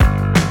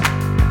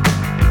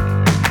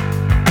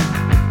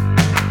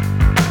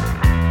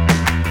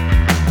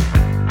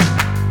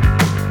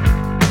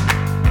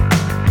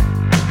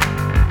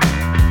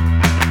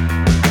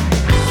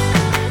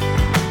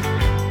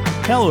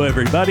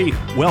everybody.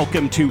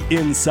 Welcome to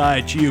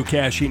Inside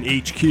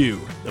Geocaching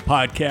HQ, the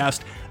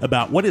podcast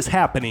about what is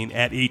happening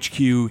at HQ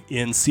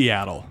in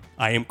Seattle.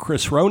 I am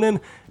Chris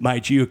Ronan. My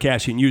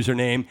geocaching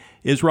username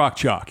is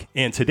RockChalk.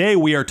 And today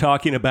we are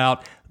talking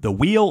about the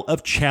Wheel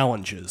of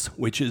Challenges,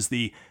 which is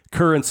the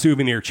current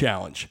souvenir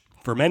challenge.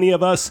 For many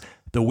of us,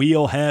 the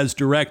wheel has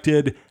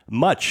directed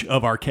much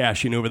of our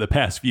caching over the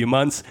past few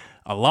months.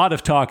 A lot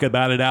of talk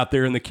about it out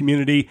there in the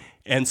community,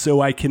 and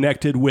so I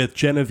connected with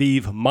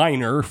Genevieve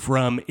Miner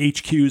from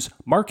HQ's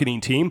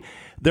marketing team.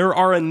 There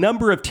are a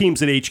number of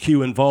teams at HQ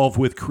involved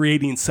with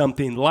creating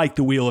something like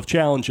the Wheel of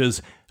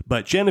Challenges,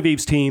 but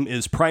Genevieve's team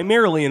is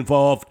primarily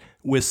involved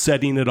with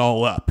setting it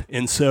all up.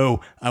 And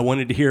so I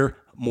wanted to hear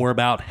more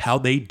about how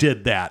they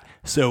did that.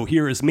 So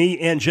here is me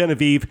and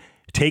Genevieve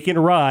taking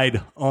a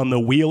ride on the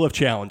Wheel of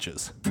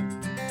Challenges.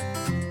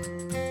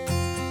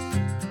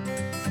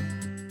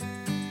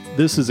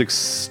 This is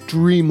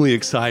extremely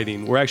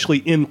exciting. We're actually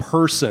in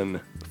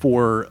person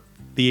for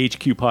the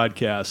HQ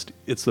podcast.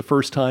 It's the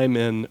first time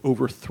in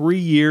over 3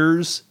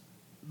 years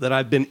that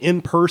I've been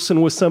in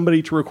person with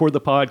somebody to record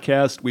the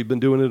podcast. We've been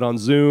doing it on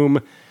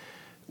Zoom,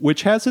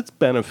 which has its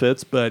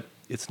benefits, but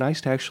it's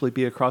nice to actually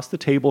be across the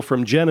table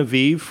from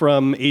Genevieve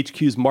from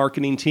HQ's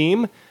marketing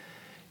team.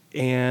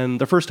 And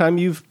the first time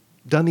you've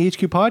done the HQ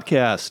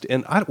podcast.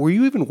 And were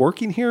you even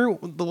working here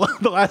the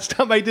last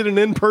time I did an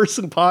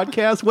in-person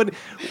podcast?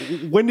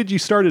 When did you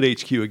start at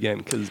HQ again?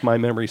 Because my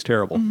memory's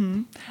terrible.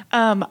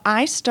 Mm-hmm.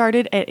 I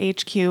started at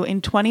HQ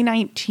in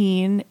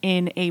 2019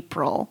 in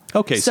April.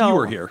 Okay, so you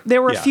were here.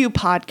 There were a few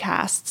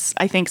podcasts,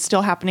 I think,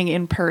 still happening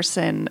in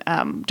person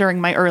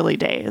during my early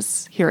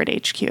days here at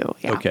HQ.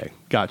 Yeah. Okay,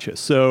 gotcha.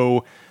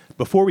 So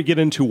before we get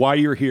into why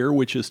you're here,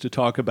 which is to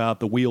talk about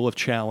the Wheel of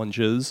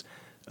Challenges,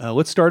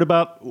 let's start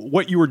about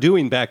what you were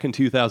doing back in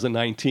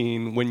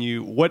 2019.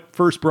 What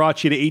first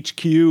brought you to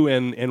HQ,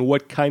 and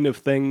what kind of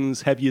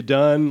things have you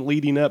done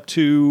leading up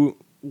to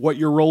what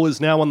your role is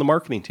now on the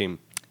marketing team?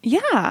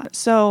 Yeah,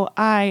 so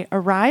I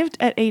arrived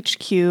at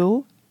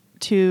HQ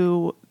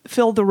to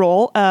fill the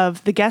role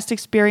of the guest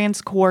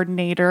experience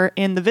coordinator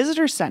in the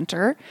visitor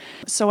center.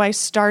 So I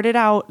started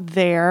out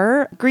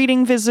there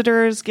greeting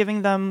visitors,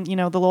 giving them, the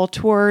little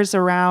tours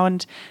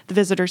around the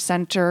visitor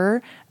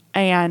center,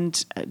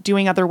 and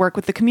doing other work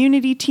with the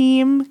community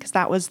team, because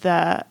that was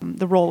the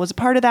role was a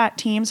part of that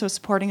team, so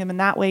supporting them in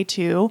that way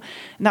too.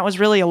 And that was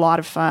really a lot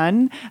of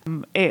fun.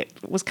 It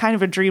was kind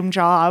of a dream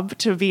job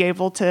to be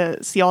able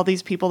to see all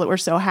these people that were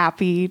so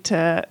happy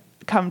to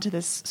come to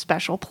this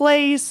special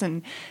place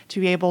and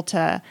to be able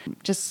to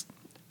just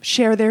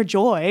share their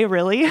joy,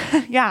 really.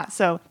 Yeah,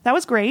 so that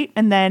was great.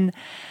 And then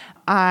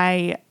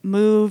I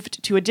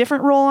moved to a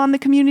different role on the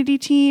community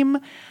team,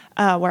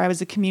 where I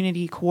was a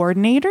community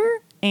coordinator.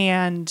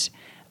 And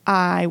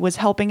I was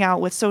helping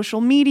out with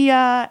social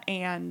media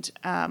and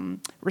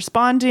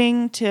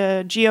responding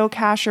to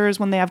geocachers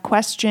when they have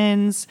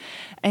questions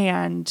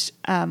and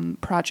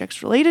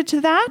projects related to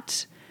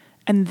that.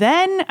 And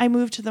then I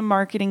moved to the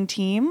marketing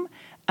team,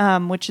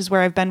 which is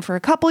where I've been for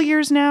a couple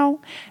years now.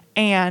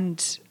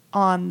 And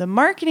on the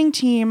marketing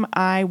team,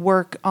 I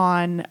work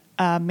on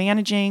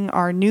managing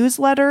our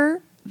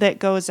newsletter that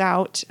goes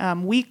out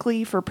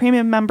weekly for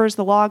premium members,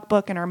 the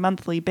logbook, and our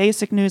monthly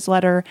basic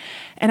newsletter.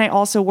 And I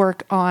also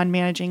work on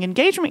managing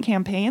engagement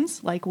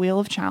campaigns like Wheel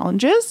of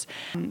Challenges,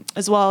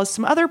 as well as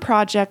some other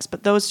projects,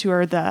 but those two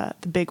are the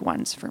big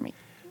ones for me.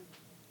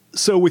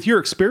 So with your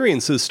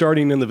experiences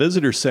starting in the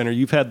visitor center,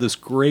 you've had this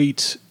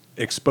great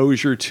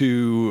exposure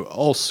to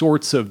all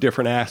sorts of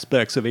different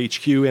aspects of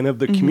HQ and of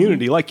the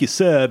community. Like you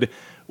said,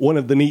 one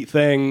of the neat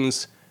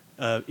things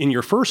in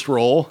your first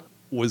role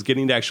was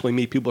getting to actually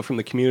meet people from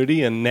the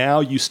community, and now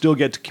you still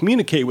get to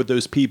communicate with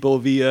those people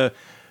via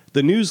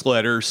the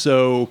newsletter.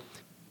 So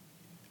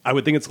I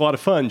would think it's a lot of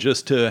fun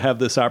just to have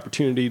this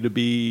opportunity to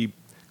be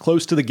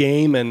close to the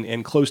game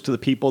and close to the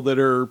people that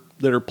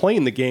are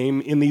playing the game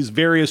in these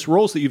various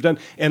roles that you've done,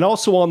 and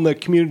also on the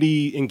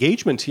community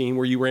engagement team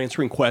where you were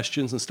answering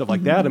questions and stuff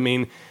like that. I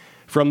mean,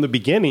 from the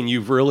beginning,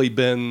 you've really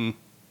been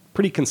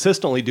pretty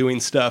consistently doing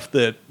stuff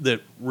that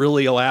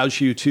really allows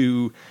you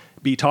to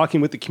be talking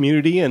with the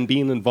community and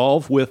being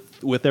involved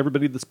with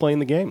everybody that's playing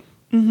the game.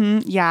 Mm-hmm.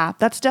 Yeah,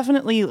 that's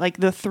definitely like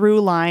the through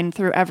line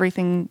through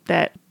everything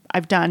that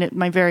I've done at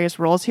my various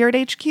roles here at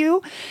HQ,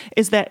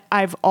 is that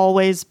I've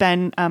always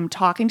been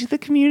talking to the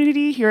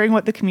community, hearing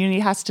what the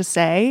community has to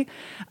say,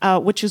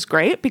 which is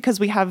great because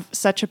we have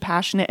such a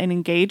passionate and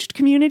engaged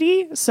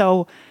community.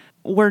 So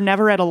we're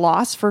never at a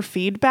loss for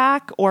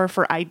feedback or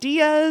for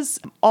ideas.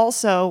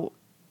 Also,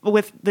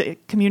 with the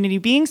community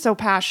being so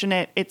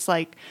passionate, it's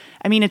like,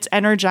 it's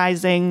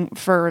energizing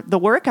for the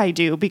work I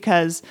do,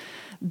 because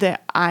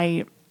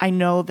I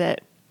know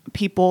that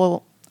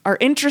people are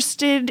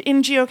interested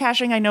in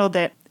geocaching. I know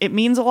that it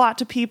means a lot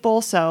to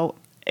people, so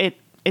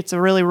it's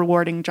a really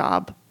rewarding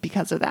job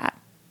because of that.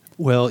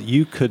 Well,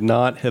 you could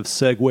not have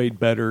segued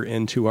better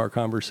into our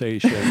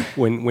conversation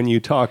when you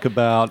talk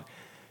about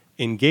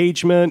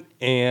engagement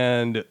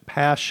and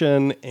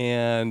passion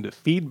and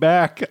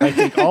feedback. I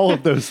think all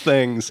of those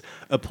things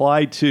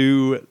apply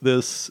to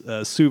this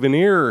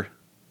souvenir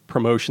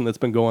promotion that's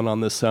been going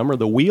on this summer,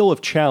 the Wheel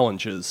of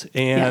Challenges.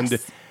 And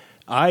Yes.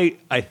 I,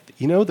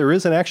 there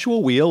is an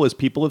actual wheel, as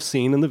people have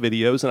seen in the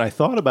videos, and I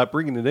thought about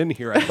bringing it in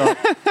here. I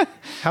thought,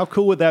 how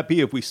cool would that be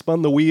if we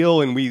spun the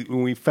wheel and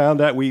when we found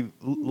out we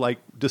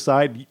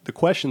decide the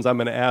questions I'm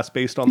going to ask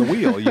based on the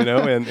wheel,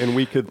 and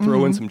we could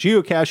throw in some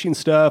geocaching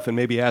stuff and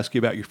maybe ask you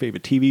about your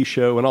favorite TV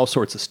show and all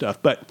sorts of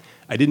stuff. But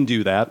I didn't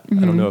do that.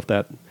 I don't know if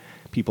that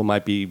people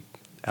might be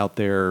out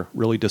there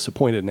really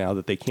disappointed now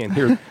that they can't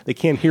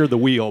hear the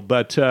wheel,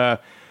 but.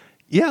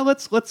 Yeah,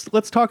 let's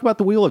talk about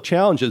the Wheel of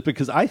Challenges,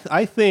 because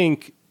I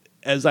think,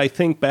 as I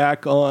think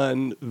back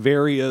on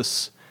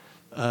various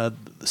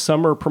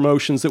summer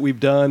promotions that we've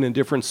done and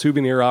different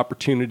souvenir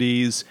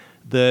opportunities,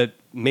 that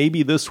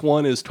maybe this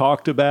one is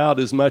talked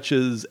about as much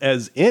as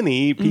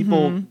any.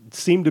 People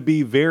seem to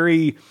be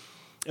very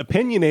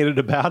opinionated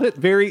about it,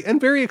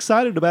 very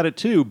excited about it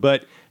too.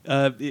 But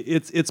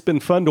it's been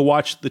fun to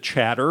watch the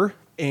chatter.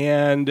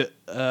 And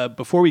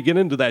before we get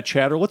into that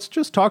chatter, let's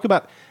just talk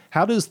about,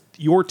 how does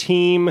your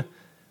team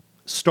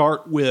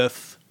start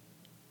with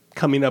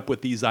coming up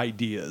with these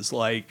ideas?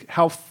 Like,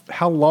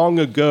 how long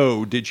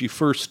ago did you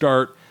first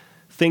start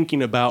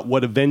thinking about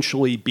what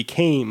eventually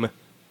became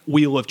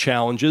Wheel of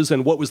Challenges,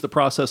 and what was the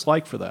process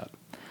like for that?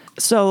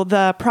 So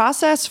the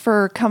process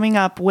for coming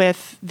up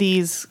with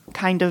these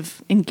kind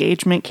of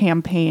engagement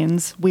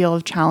campaigns, Wheel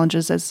of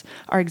Challenges as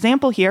our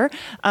example here,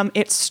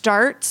 it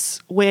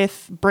starts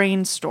with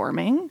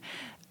brainstorming.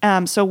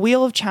 So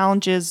Wheel of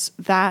Challenges,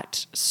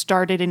 that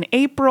started in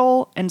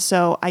April. And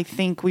so I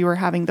think we were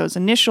having those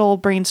initial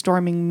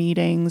brainstorming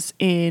meetings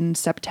in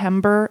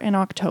September and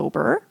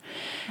October.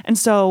 And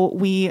so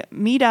we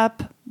meet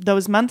up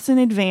those months in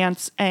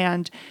advance,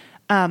 and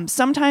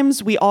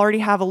sometimes we already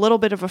have a little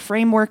bit of a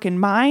framework in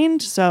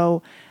mind.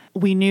 So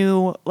we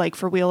knew, like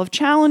for Wheel of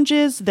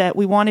Challenges, that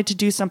we wanted to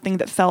do something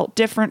that felt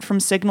different from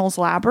Signals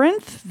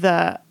Labyrinth,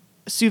 the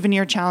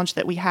souvenir challenge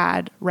that we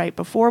had right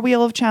before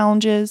Wheel of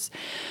Challenges.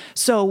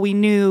 So we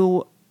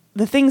knew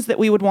the things that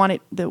we would want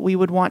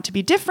to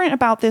be different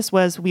about this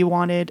was, we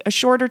wanted a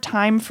shorter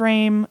time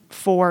frame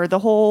for the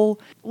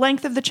whole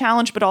length of the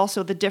challenge, but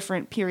also the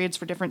different periods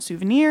for different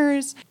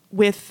souvenirs.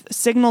 With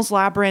Signals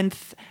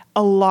Labyrinth,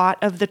 a lot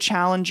of the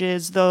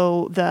challenges,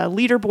 though the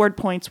leaderboard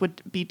points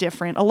would be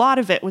different, a lot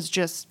of it was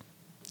just,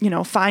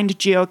 find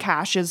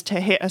geocaches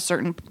to hit a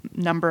certain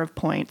number of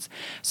points.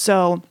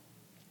 So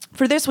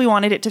for this, we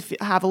wanted it to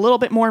have a little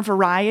bit more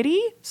variety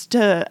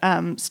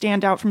to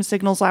stand out from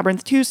Signals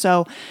Labyrinth too,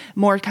 so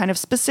more kind of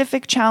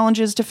specific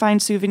challenges to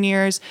find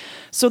souvenirs.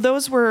 So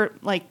those were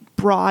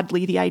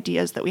broadly the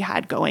ideas that we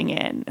had going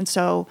in. And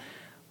so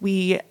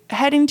we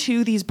head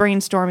into these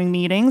brainstorming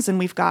meetings, and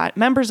we've got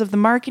members of the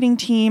marketing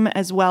team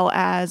as well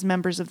as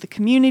members of the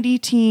community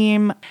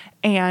team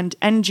and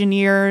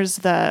engineers,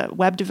 the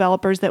web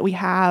developers that we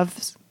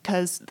have,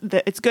 because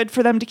it's good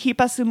for them to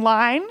keep us in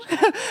line.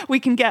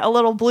 We can get a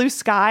little blue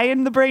sky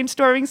in the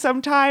brainstorming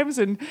sometimes,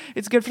 and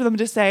it's good for them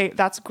to say,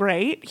 that's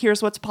great,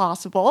 here's what's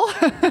possible.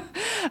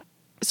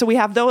 So we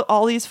have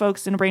all these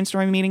folks in a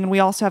brainstorming meeting, and we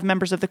also have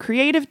members of the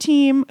creative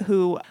team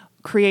who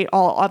create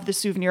all of the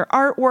souvenir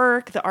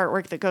artwork, the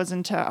artwork that goes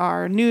into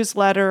our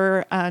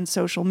newsletter and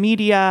social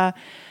media.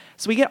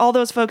 So we get all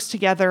those folks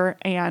together,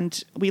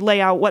 and we lay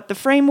out what the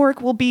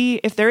framework will be.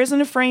 If there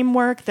isn't a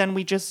framework, then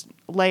we just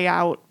lay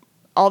out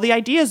all the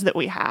ideas that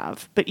we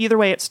have. But either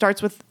way, it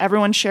starts with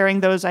everyone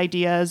sharing those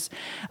ideas.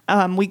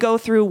 We go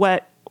through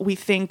what we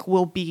think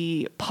will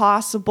be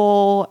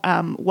possible,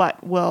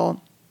 what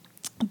will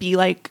be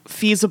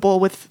feasible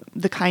with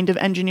the kind of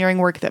engineering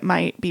work that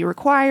might be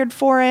required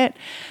for it.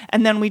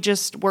 And then we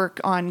just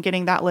work on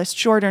getting that list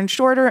shorter and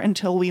shorter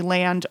until we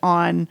land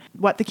on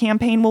what the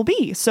campaign will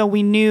be. So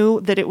we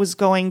knew that it was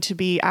going to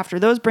be, after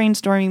those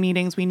brainstorming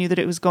meetings, we knew that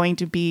it was going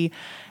to be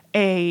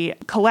a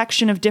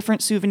collection of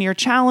different souvenir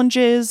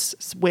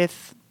challenges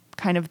with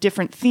kind of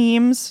different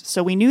themes.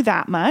 So we knew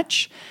that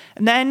much.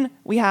 And then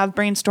we have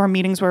brainstorm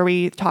meetings where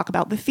we talk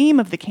about the theme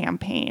of the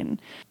campaign.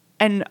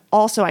 And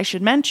also, I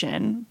should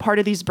mention, part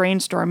of these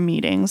brainstorm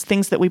meetings,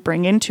 things that we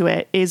bring into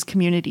it, is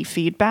community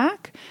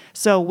feedback.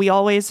 So we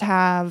always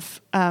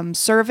have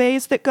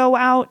surveys that go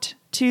out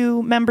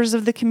to members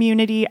of the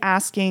community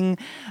asking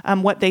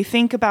what they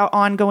think about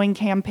ongoing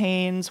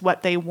campaigns,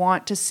 what they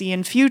want to see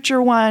in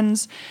future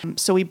ones.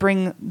 So we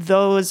bring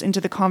those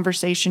into the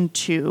conversation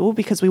too,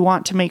 because we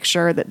want to make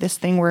sure that this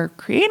thing we're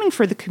creating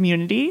for the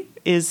community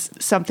is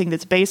something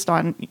that's based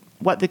on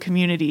what the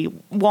community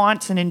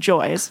wants and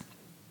enjoys.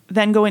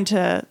 Then go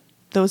into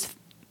those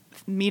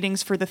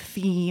meetings for the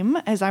theme,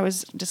 as I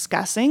was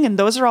discussing. And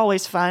those are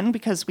always fun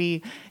because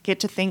we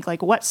get to think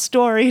what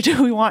story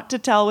do we want to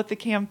tell with the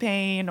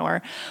campaign,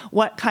 or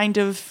what kind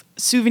of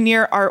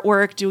souvenir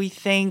artwork do we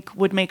think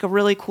would make a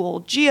really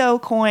cool geo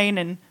coin,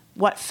 and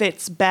what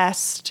fits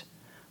best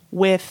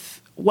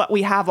with what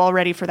we have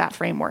already for that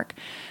framework.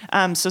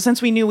 So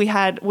since we knew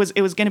it was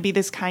going to be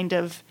this kind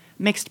of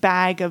mixed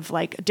bag of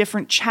like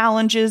different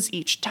challenges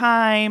each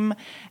time,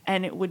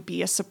 and it would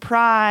be a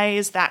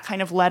surprise. That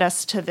kind of led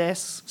us to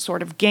this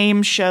sort of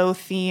game show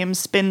theme,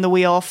 spin the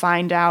wheel,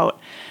 find out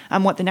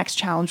what the next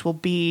challenge will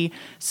be.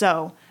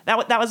 So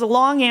that was a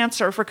long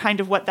answer for kind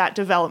of what that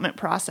development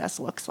process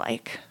looks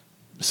like.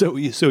 So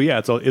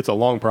yeah, it's a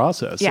long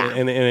process. Yeah.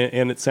 And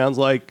it sounds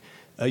like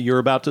you're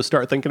about to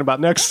start thinking about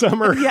next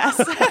summer.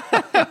 Yes.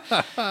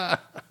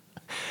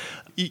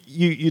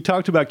 You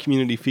talked about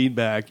community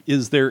feedback.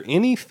 Is there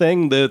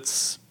anything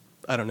that's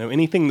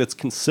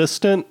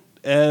consistent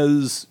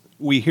as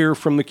we hear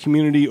from the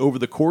community over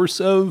the course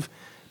of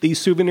these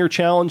souvenir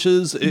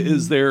challenges? Mm-hmm.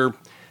 Is there,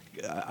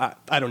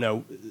 I don't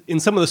know, in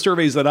some of the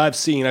surveys that I've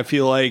seen, I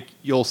feel like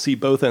you'll see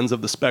both ends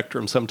of the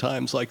spectrum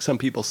sometimes. Like some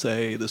people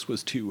say this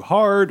was too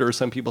hard, or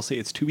some people say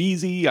it's too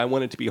easy, I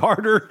want it to be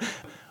harder.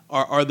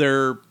 Are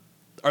there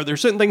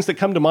certain things that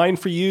come to mind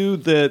for you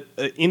that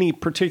any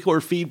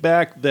particular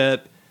feedback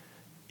that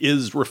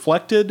is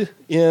reflected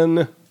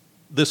in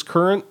this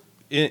current,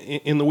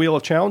 in the Wheel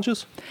of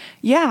Challenges?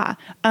 Yeah.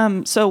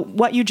 So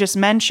what you just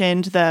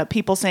mentioned, the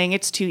people saying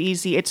it's too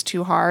easy, it's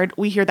too hard,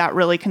 we hear that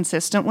really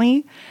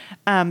consistently.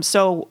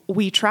 So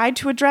we tried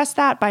to address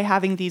that by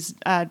having these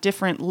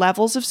different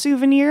levels of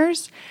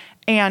souvenirs.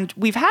 And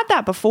we've had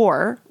that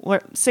before,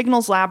 where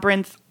Signals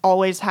Labyrinth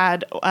always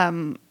had,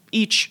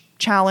 each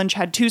challenge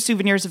had 2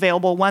 souvenirs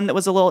available, one that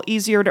was a little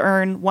easier to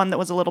earn, one that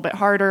was a little bit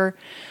harder.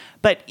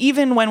 But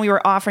even when we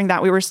were offering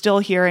that, we were still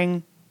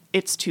hearing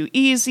it's too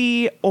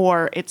easy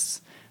or it's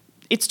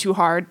too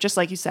hard, just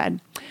like you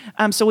said.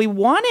 So we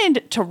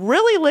wanted to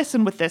really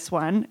listen with this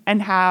one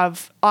and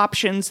have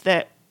options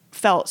that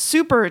felt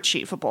super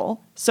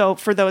achievable. So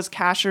for those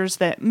cachers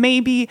that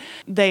maybe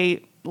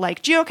they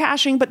like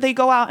geocaching, but they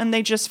go out and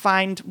they just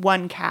find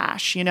one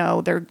cache,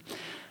 they're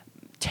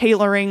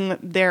tailoring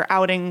their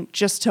outing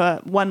just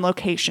to one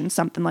location,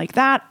 something like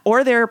that.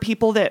 Or there are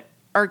people that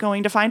are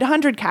going to find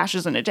 100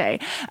 caches in a day.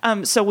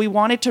 So we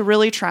wanted to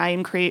really try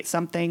and create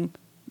something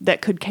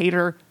that could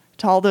cater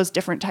to all those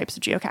different types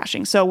of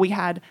geocaching. So we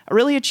had a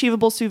really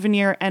achievable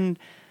souvenir and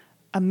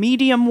a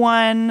medium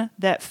one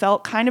that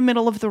felt kind of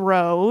middle of the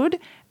road,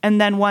 and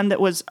then one that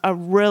was a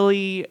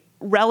really,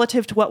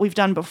 relative to what we've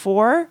done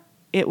before,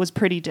 it was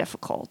pretty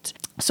difficult.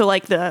 So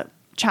like the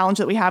challenge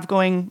that we have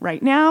going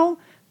right now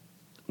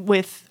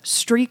with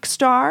Streak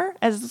Star,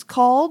 as it's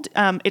called.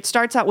 It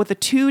starts out with a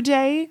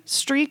 2-day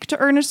streak to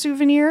earn a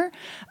souvenir,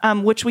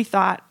 which we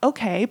thought,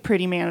 okay,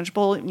 pretty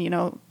manageable,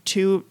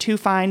 two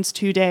finds,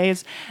 2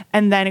 days.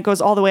 And then it goes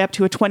all the way up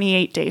to a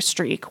 28-day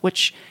streak,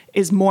 which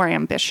is more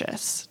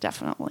ambitious,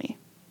 definitely.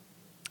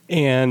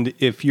 And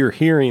if you're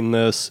hearing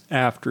this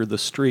after the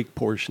streak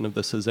portion of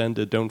this has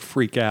ended, don't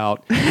freak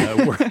out.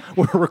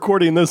 We're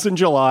recording this in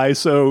July,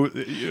 so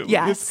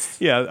yes.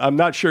 I'm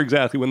not sure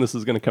exactly when this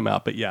is going to come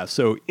out, but yeah.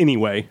 So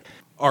anyway,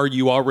 are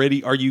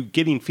you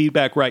getting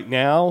feedback right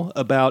now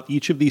about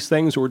each of these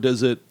things, or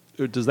does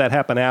that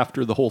happen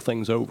after the whole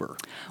thing's over?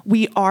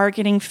 We are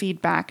getting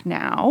feedback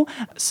now.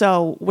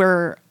 So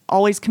we're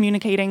always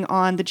communicating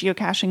on the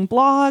geocaching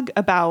blog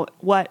about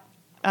what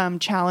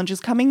challenge is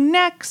coming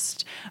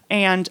next,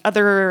 and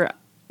other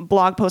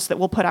blog posts that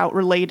we'll put out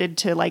related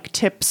to like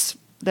tips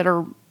that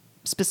are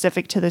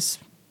specific to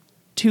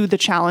the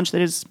challenge that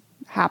is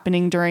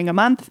happening during a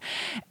month.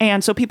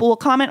 And so people will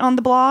comment on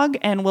the blog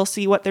and we'll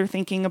see what they're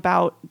thinking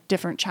about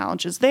different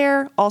challenges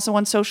there. Also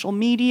on social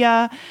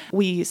media,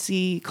 we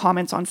see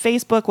comments on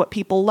Facebook, what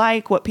people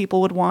like, what people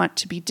would want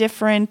to be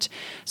different.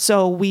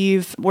 So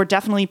we're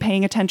definitely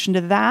paying attention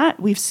to that.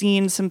 We've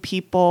seen some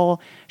people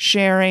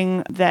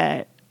sharing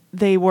that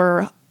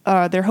they're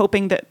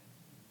hoping that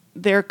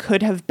there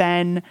could have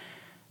been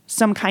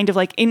some kind of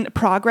like in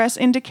progress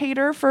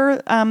indicator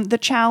for the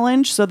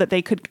challenge so that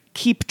they could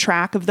keep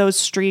track of those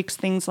streaks,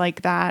 things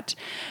like that.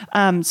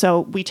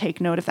 So we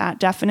take note of that,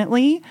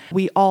 definitely.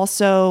 We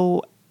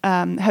also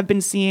have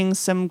been seeing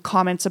some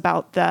comments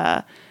about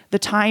the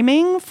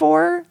timing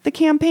for the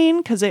campaign,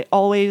 because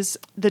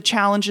the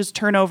challenges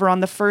turn over on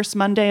the first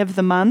Monday of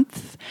the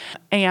month.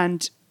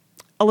 And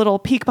a little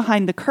peek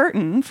behind the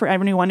curtain for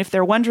everyone, if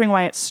they're wondering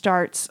why it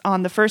starts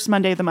on the first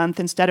Monday of the month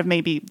instead of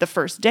maybe the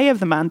first day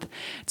of the month,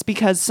 it's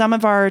because some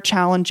of our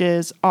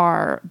challenges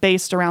are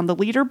based around the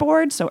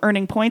leaderboard, so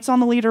earning points on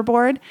the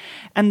leaderboard.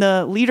 And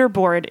the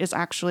leaderboard is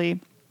actually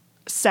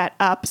set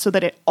up so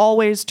that it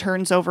always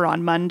turns over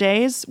on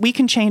Mondays. We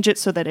can change it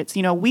so that it's,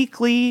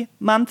 weekly,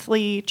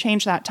 monthly,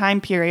 change that time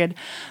period,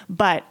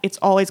 but it's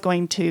always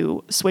going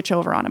to switch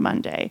over on a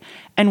Monday.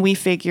 And we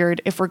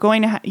figured if we're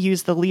going to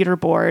use the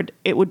leaderboard,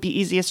 it would be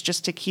easiest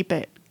just to keep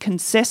it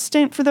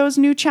consistent for those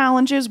new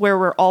challenges where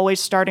we're always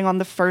starting on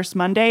the first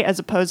Monday, as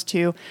opposed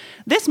to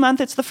this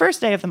month, it's the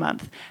first day of the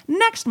month.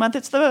 Next month,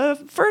 it's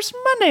the first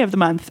Monday of the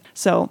month.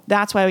 So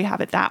that's why we have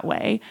it that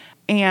way.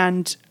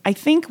 And I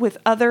think with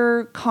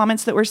other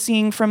comments that we're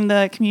seeing from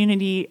the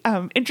community,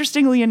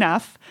 interestingly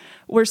enough,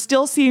 we're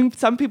still seeing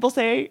some people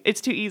say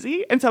it's too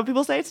easy and some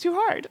people say it's too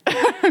hard.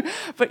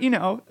 But,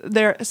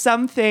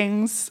 some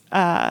things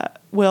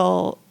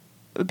will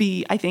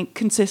be, I think,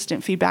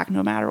 consistent feedback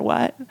no matter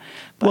what.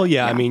 But, well,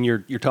 yeah, I mean,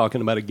 you're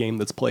talking about a game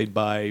that's played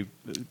by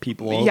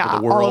people all over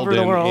the world. All over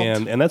the world.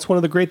 And that's one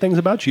of the great things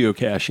about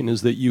geocaching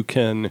is that you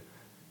can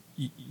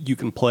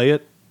play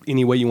it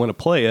any way you want to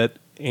play it.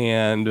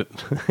 And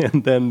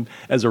then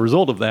as a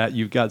result of that,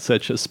 you've got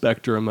such a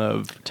spectrum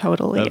of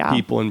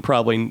people, and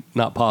probably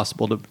not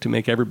possible to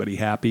make everybody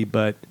happy.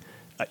 But,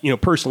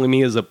 personally,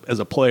 me as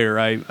a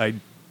player,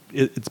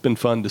 it's been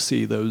fun to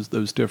see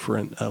those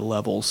different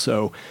levels.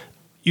 So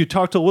you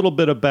talked a little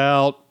bit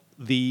about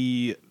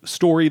the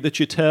story that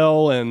you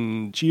tell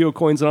and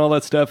geocoins and all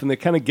that stuff, and it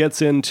kind of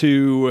gets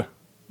into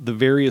the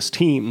various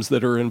teams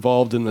that are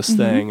involved in this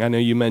thing. I know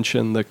you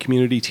mentioned the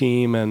community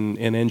team and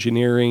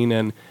engineering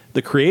and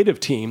the creative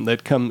team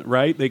that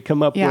they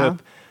come up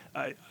with.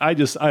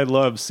 I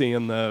love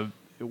seeing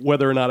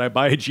whether or not I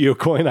buy a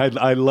geocoin,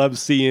 I love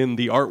seeing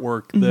the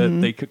artwork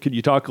that could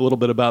you talk a little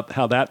bit about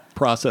how that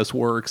process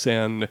works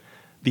and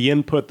the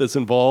input that's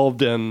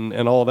involved and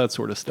all that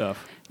sort of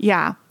stuff?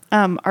 Yeah.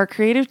 Our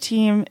creative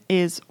team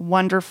is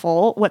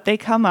wonderful. What they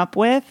come up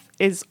with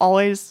is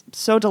always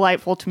so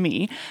delightful to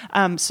me.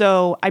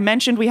 So I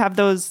mentioned we have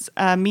those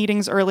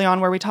meetings early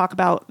on where we talk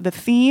about the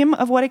theme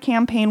of what a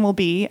campaign will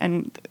be,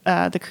 and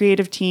the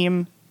creative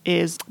team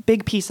is a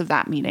big piece of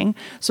that meeting.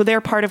 So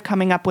they're part of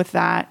coming up with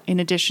that in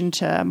addition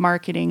to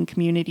marketing,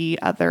 community,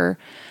 other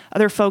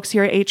folks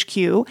here at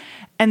HQ.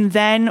 And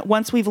then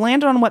once we've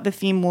landed on what the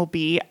theme will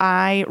be,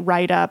 I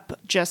write up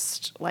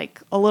just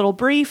like a little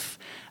brief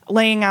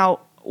laying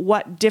out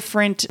what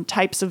different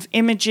types of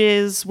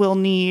images we'll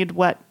need,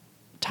 what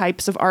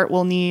types of art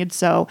we'll need.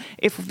 So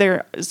if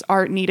there's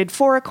art needed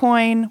for a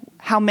coin,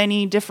 how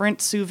many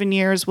different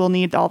souvenirs we'll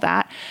need, all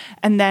that.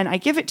 And then I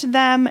give it to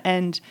them,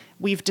 and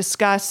we've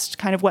discussed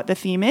kind of what the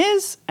theme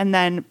is. And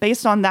then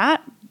based on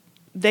that,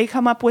 they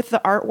come up with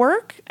the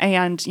artwork,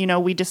 and,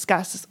 we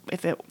discuss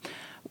if it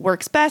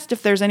works best,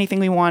 if there's anything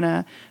we want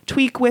to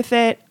tweak with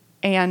it.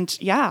 And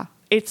yeah,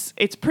 it's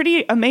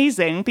pretty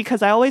amazing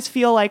because I always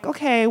feel like,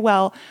 okay,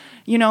 well,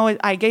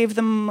 I gave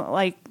them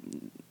like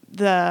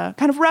the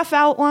kind of rough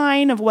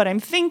outline of what I'm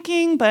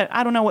thinking, but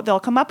I don't know what they'll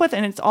come up with.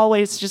 And it's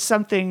always just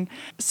something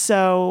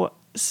so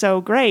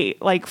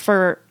great. Like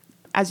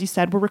as you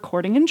said, we're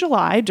recording in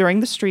July during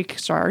the Streak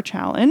Star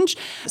Challenge.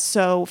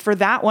 So for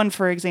that one,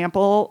 for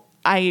example,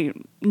 I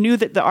knew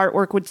that the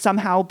artwork would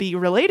somehow be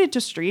related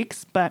to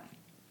streaks, but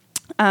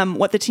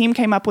what the team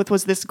came up with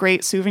was this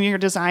great souvenir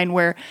design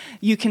where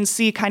you can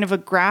see kind of a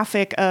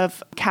graphic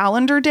of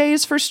calendar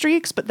days for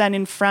streaks, but then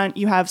in front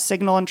you have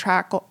Signal and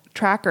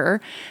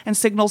Tracker, and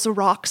Signal's a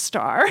rock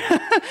star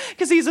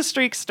because he's a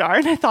streak star.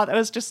 And I thought that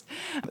was just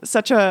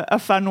such a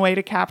fun way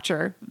to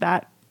capture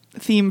that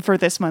theme for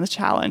this month's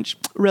challenge.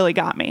 Really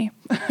got me.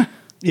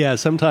 Yeah,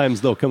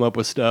 sometimes they'll come up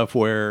with stuff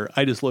where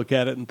I just look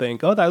at it and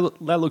think, oh,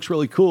 that looks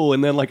really cool.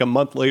 And then like a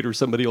month later,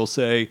 somebody will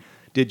say,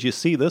 did you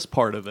see this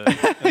part of it?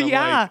 And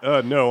I'm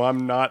like, no,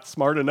 I'm not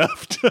smart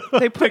enough to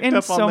They put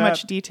in so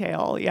much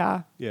detail.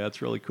 Yeah. Yeah,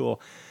 it's really cool.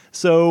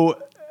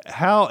 So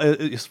how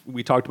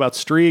we talked about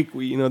Streak,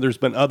 there's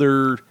been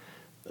other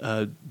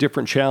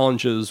different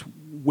challenges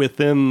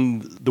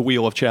within the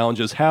Wheel of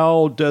Challenges.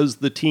 How does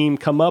the team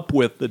come up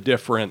with the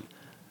different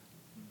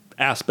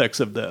aspects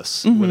of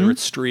this, whether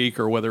it's Streak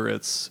or whether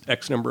it's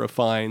X number of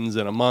fines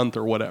in a month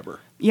or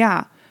whatever?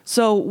 Yeah.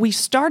 So we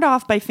start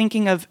off by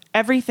thinking of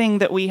everything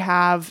that we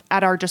have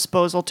at our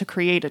disposal to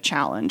create a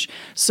challenge.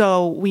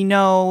 So we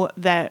know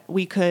that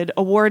we could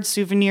award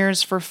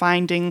souvenirs for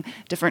finding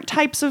different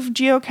types of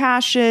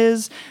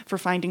geocaches, for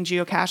finding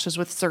geocaches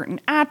with certain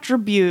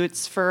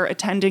attributes, for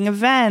attending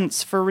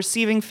events, for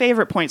receiving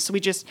favorite points. So we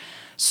just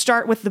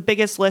start with the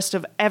biggest list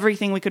of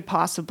everything we could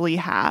possibly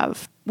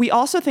have. We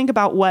also think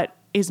about what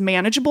is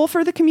manageable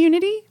for the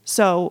community.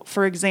 So,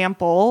 for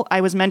example, I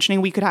was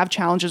mentioning we could have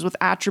challenges with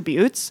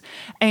attributes,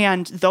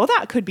 and though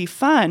that could be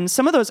fun,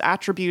 some of those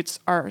attributes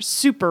are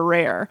super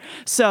rare.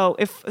 So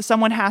if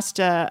someone has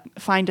to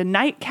find a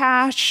night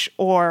cache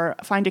or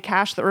find a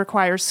cache that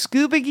requires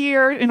scuba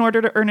gear in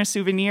order to earn a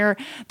souvenir,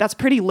 that's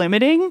pretty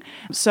limiting.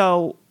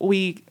 So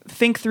we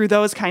think through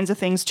those kinds of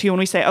things too, and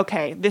we say,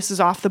 okay, this is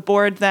off the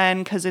board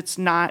then because it's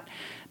not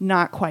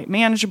quite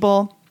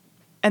manageable.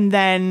 And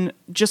then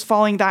just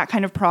following that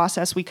kind of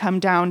process, we come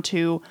down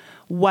to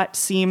what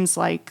seems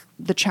like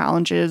the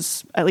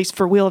challenges, at least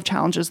for Wheel of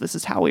Challenges, this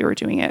is how we were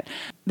doing it,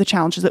 the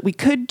challenges that we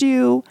could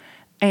do.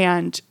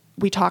 And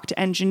we talk to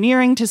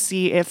engineering to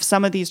see if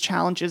some of these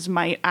challenges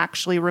might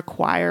actually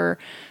require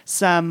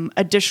some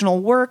additional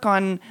work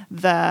on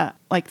the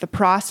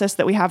process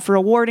that we have for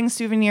awarding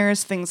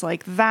souvenirs, things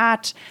like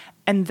that.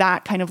 And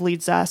that kind of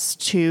leads us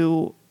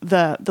to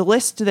the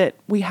list that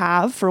we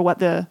have for what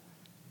the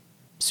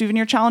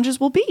souvenir challenges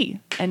will be.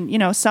 And,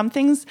 some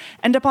things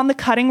end up on the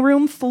cutting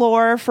room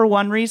floor for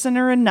one reason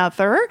or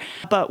another,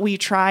 but we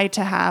try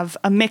to have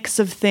a mix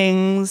of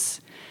things,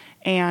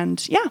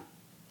 and yeah.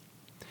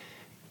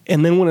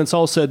 And then when it's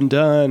all said and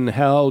done,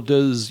 how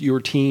does your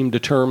team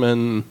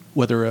determine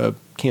whether a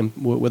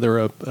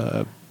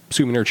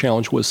souvenir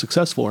challenge was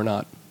successful or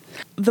not?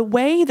 The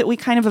way that we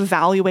kind of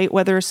evaluate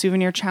whether a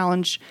souvenir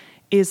challenge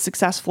is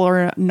successful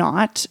or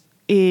not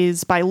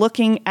is by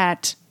looking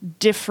at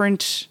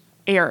different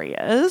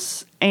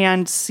areas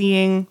and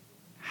seeing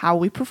how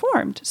we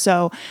performed.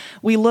 So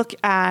we look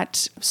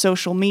at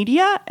social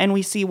media and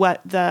we see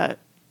what the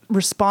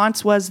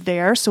response was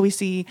there. So we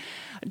see,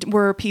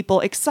 were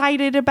people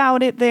excited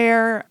about it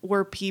there?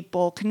 Were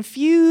people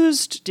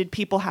confused? Did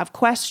people have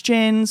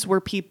questions?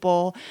 Were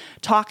people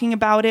talking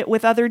about it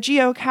with other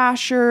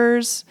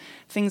geocachers?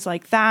 Things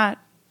like that.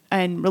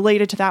 And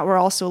related to that, we're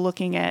also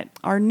looking at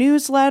our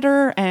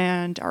newsletter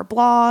and our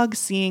blog,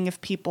 seeing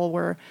if people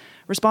were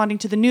responding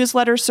to the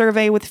newsletter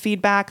survey with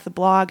feedback, the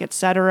blog,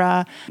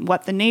 etc.,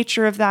 what the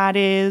nature of that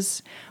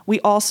is. We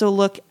also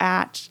look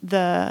at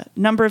the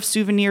number of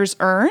souvenirs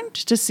earned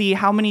to see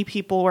how many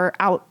people were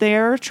out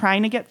there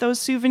trying to get those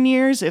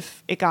souvenirs,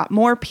 if it got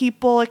more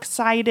people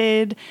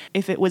excited,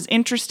 if it was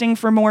interesting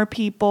for more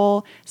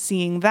people,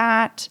 seeing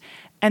that.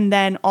 And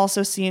then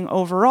also seeing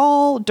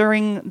overall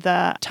during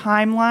the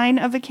timeline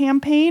of a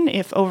campaign,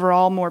 if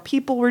overall more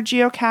people were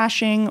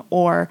geocaching,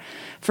 or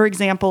for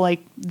example, like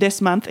this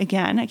month,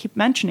 again, I keep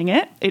mentioning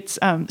it, it's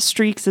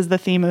streaks is the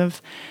theme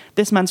of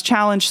this month's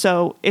challenge.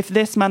 So if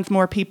this month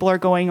more people are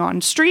going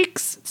on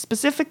streaks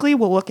specifically,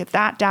 we'll look at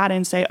that data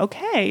and say,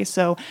 okay,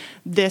 so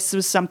this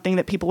was something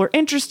that people were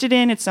interested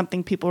in. It's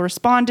something people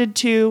responded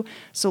to.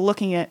 So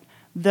looking at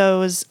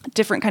those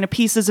different kind of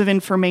pieces of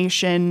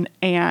information,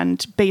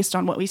 and based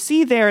on what we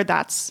see there,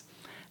 that's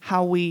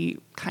how we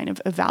kind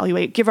of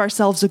evaluate, give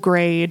ourselves a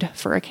grade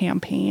for a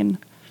campaign.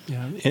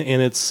 Yeah,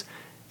 and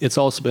it's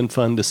also been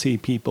fun to see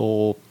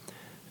people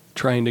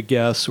trying to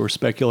guess or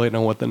speculate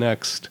on what the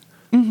next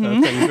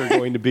things are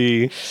going to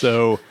be.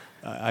 So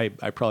I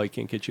probably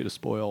can't get you to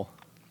spoil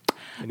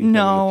anything in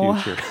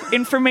the future.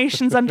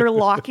 Information's under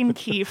lock and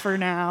key for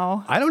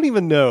now. I don't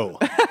even know.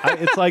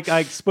 It's like,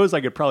 I suppose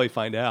I could probably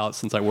find out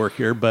since I work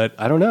here, but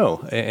I don't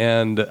know.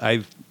 And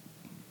I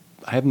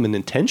haven't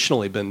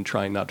intentionally been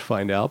trying not to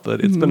find out, but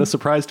it's been a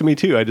surprise to me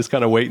too. I just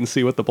kind of wait and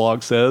see what the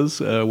blog says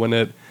when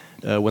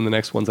the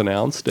next one's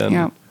announced,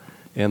 and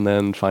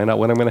then find out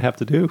what I'm going to have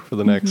to do for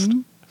the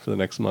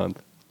next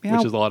month. Yeah.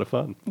 Which is a lot of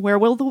fun. Where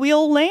will the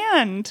wheel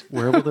land?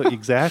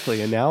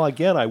 Exactly. And now,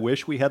 again, I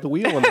wish we had the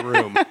wheel in the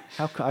room.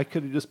 I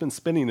could have just been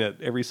spinning it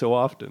every so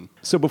often.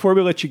 So before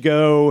we let you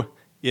go,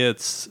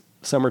 it's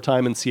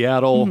summertime in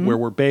Seattle, where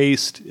we're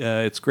based.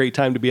 It's a great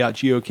time to be out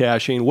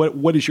geocaching.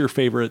 What is your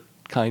favorite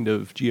kind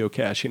of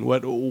geocaching?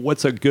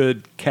 What's a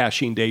good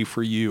caching day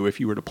for you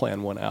if you were to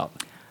plan one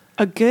out?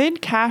 A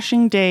good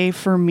caching day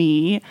for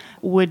me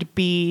would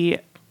be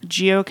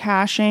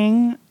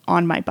geocaching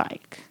on my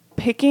bike.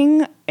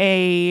 Picking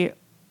a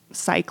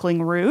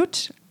cycling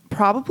route,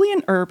 probably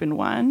an urban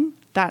one.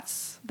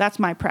 That's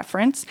my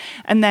preference.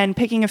 And then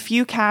picking a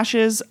few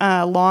caches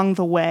along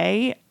the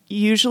way,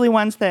 usually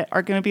ones that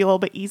are going to be a little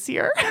bit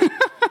easier.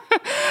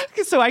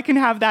 So I can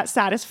have that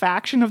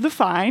satisfaction of the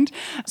find.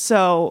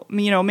 So,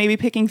 maybe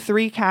picking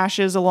 3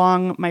 caches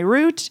along my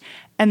route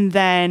and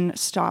then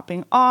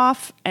stopping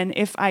off. And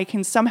if I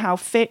can somehow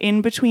fit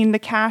in between the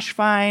cache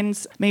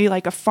finds, maybe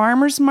like a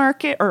farmer's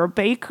market or a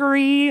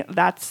bakery,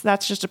 that's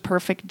just a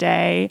perfect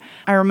day.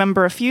 I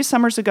remember a few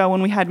summers ago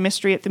when we had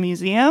Mystery at the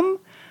Museum,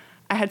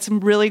 I had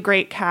some really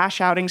great cache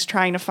outings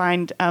trying to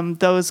find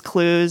those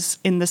clues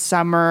in the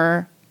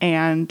summer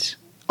and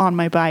on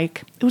my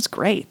bike. It was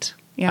great.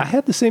 Yeah. I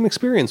had the same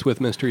experience with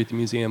Mystery at the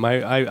Museum.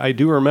 I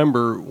do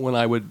remember when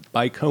I would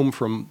bike home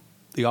from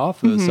the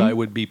office, I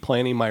would be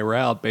planning my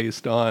route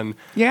based on,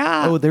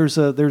 there's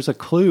a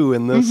clue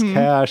in this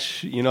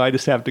cache. I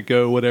just have to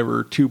go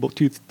whatever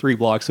 2-3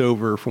 blocks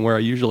over from where I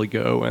usually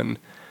go.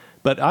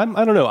 But I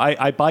don't know.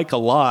 I bike a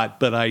lot,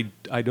 but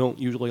I don't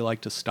usually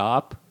like to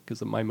stop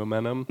because of my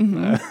momentum.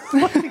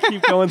 I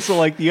keep going. So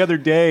like the other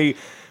day,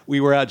 we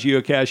were out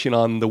geocaching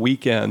on the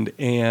weekend,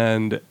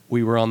 and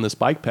we were on this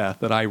bike path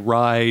that I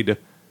ride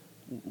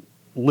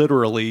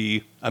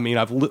literally. I mean,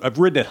 I've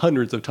ridden it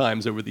hundreds of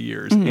times over the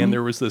years, and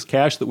there was this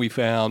cache that we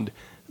found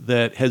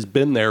that has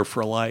been there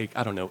for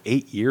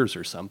 8 years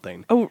or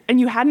something. Oh, and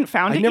you hadn't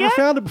found it yet? I never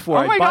found it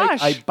before. Oh my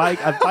gosh. I've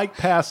biked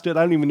past it.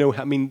 I don't even know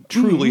how,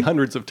 truly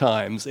hundreds of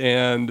times.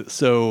 And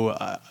so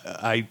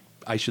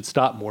I should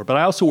stop more. But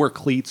I also wear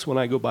cleats when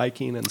I go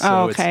biking, and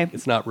so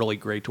it's not really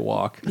great to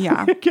walk.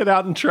 Yeah. Get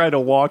out and try to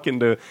walk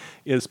into,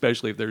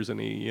 especially if there's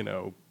any,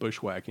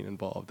 bushwhacking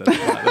involved.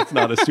 That's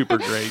not a super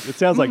great. It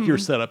sounds like your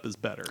setup is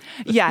better.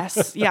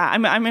 Yes. Yeah.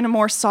 I'm in a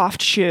more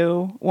soft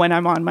shoe when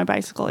I'm on my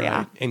bicycle. Right.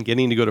 Yeah. And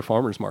getting to go to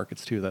farmers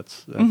markets too.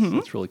 That's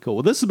really cool.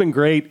 Well, this has been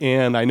great.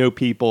 And I know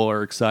people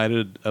are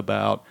excited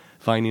about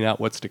finding out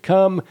what's to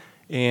come,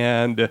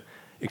 and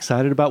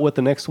excited about what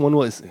the next one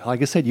was.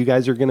 Like I said, you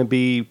guys are going to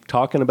be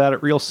talking about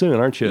it real soon,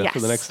 aren't you? Yes. For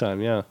the next time,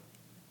 yeah.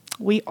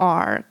 We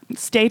are.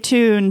 Stay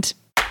tuned.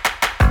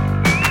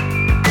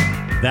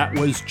 That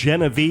was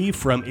Genevieve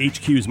from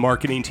HQ's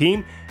marketing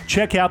team.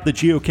 Check out the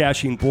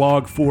geocaching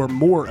blog for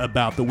more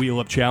about the Wheel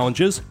of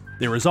Challenges.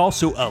 There is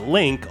also a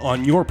link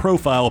on your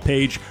profile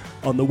page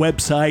on the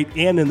website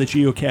and in the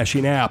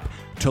geocaching app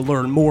to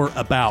learn more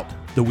about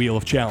the Wheel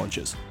of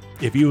Challenges.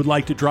 If you would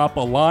like to drop a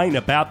line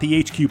about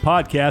the HQ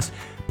podcast,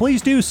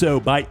 please do so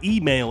by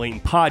emailing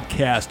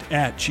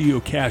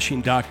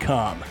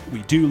podcast@geocaching.com.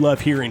 We do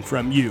love hearing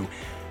from you.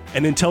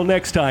 And until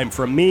next time,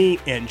 from me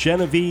and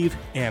Genevieve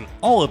and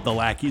all of the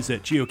lackeys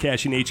at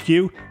Geocaching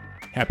HQ,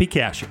 happy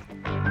caching.